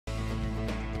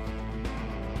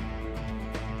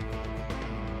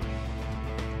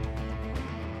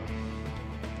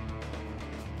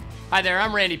Hi there,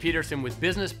 I'm Randy Peterson with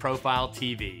Business Profile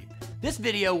TV. This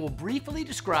video will briefly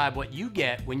describe what you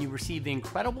get when you receive the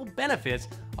incredible benefits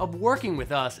of working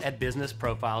with us at Business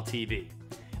Profile TV.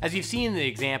 As you've seen in the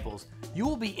examples, you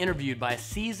will be interviewed by a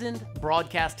seasoned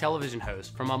broadcast television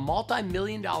host from a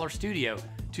multi-million-dollar studio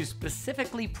to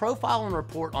specifically profile and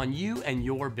report on you and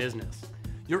your business.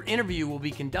 Your interview will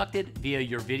be conducted via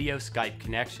your video Skype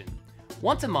connection.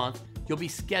 Once a month, you'll be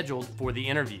scheduled for the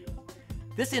interview.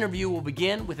 This interview will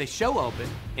begin with a show open,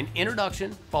 an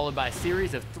introduction, followed by a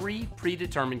series of 3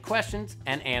 predetermined questions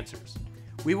and answers.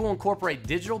 We will incorporate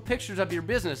digital pictures of your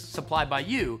business supplied by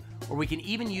you, or we can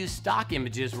even use stock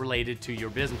images related to your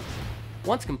business.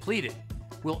 Once completed,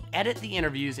 we'll edit the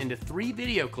interviews into 3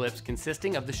 video clips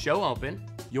consisting of the show open,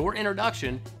 your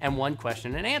introduction, and 1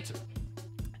 question and answer.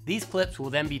 These clips will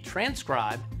then be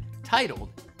transcribed, titled,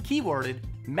 keyworded,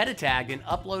 meta-tagged, and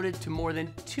uploaded to more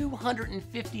than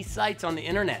 250 sites on the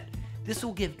internet. This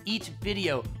will give each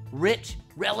video rich,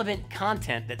 relevant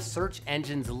content that search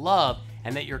engines love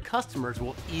and that your customers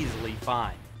will easily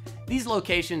find. These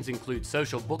locations include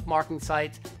social bookmarking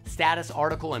sites, status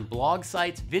article and blog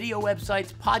sites, video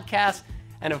websites, podcasts,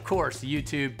 and of course,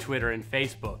 YouTube, Twitter, and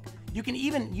Facebook. You can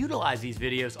even utilize these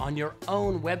videos on your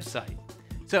own website.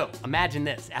 So imagine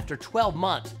this, after 12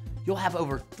 months, you'll have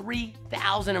over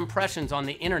 3,000 impressions on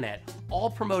the internet,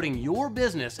 all promoting your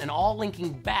business and all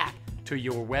linking back to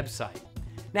your website.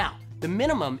 Now, the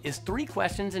minimum is 3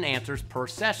 questions and answers per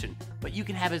session, but you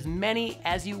can have as many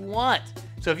as you want.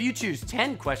 So if you choose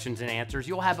 10 questions and answers,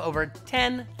 you'll have over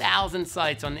 10,000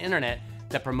 sites on the internet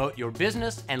that promote your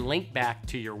business and link back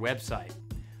to your website.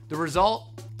 The result?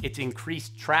 It's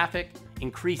increased traffic,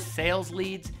 increased sales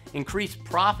leads, increased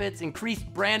profits,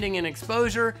 increased branding and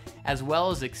exposure, as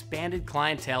well as expanded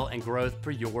clientele and growth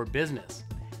for your business.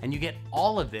 And you get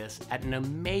all of this at an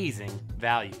amazing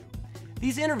value.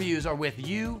 These interviews are with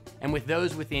you and with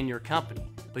those within your company,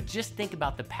 but just think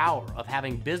about the power of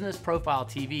having Business Profile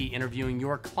TV interviewing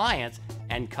your clients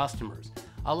and customers.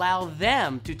 Allow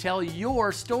them to tell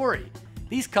your story.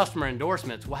 These customer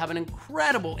endorsements will have an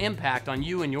incredible impact on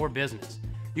you and your business.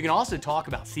 You can also talk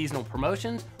about seasonal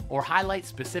promotions or highlight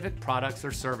specific products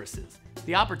or services.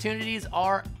 The opportunities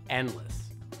are endless.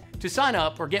 To sign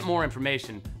up or get more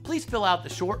information, please fill out the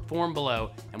short form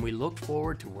below, and we look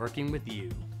forward to working with you.